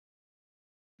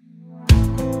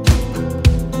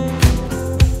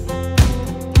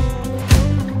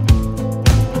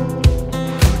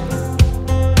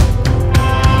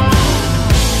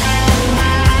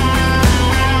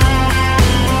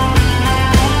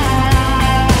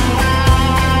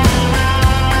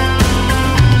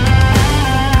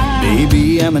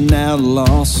I'm an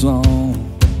outlaw song,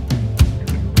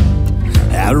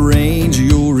 out of range of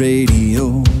your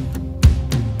radio,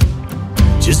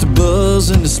 just a buzz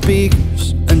in the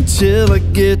speakers until I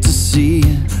get to see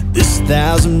you. This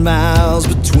 1,000 miles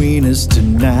between us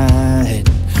tonight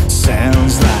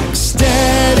sounds like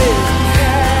static,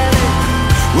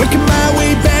 working my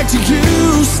way back to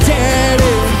you. Static,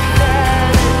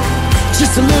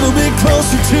 just a little bit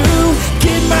closer to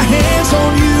get my hands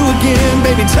on you again.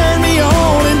 Baby, turn me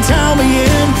on and tie me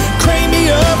in, crane me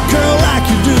up, girl, like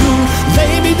you do.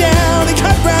 Lay me down and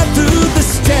cut right through the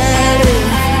static.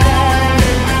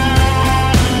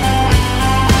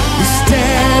 The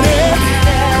static.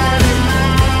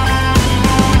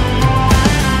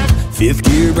 Fifth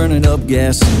gear burning up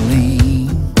gasoline,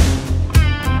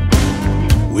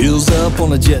 wheels up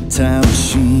on a jet time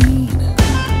machine.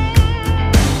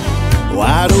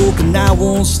 Wide open, I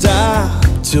won't stop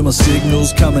till my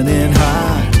signal's coming in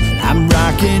hot. I'm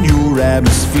rocking your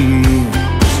atmosphere,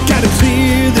 gotta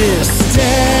clear this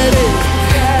static,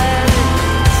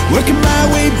 working my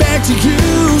way back to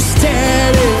you.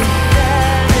 Static,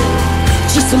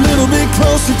 just a little bit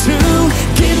closer to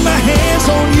get my hands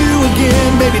on you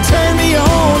again. Baby, turn me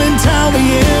on and tie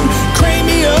me in, crane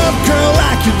me up, girl,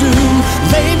 like you do.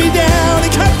 Lay me down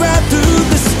and cut right through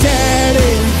the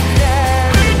static.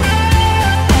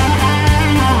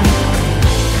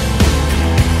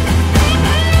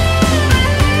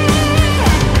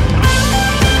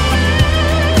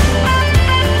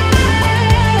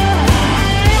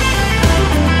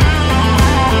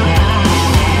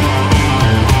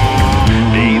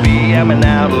 I'm an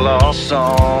outlaw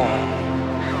song,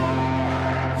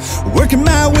 working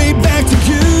my way back to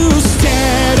you.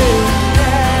 Static,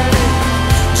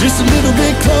 just a little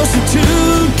bit closer to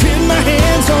get my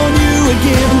hands on you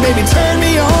again. Baby, turn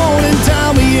me on and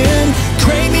dial me in,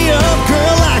 crane me up,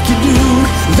 girl, like you do.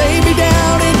 Lay me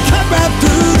down and cut right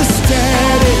through the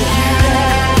static.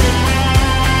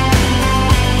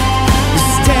 The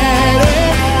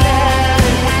static,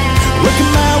 working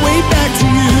my way back to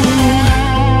you.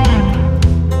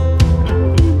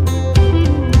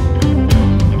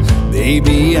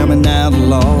 Baby, I'm an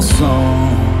outlaw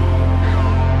song,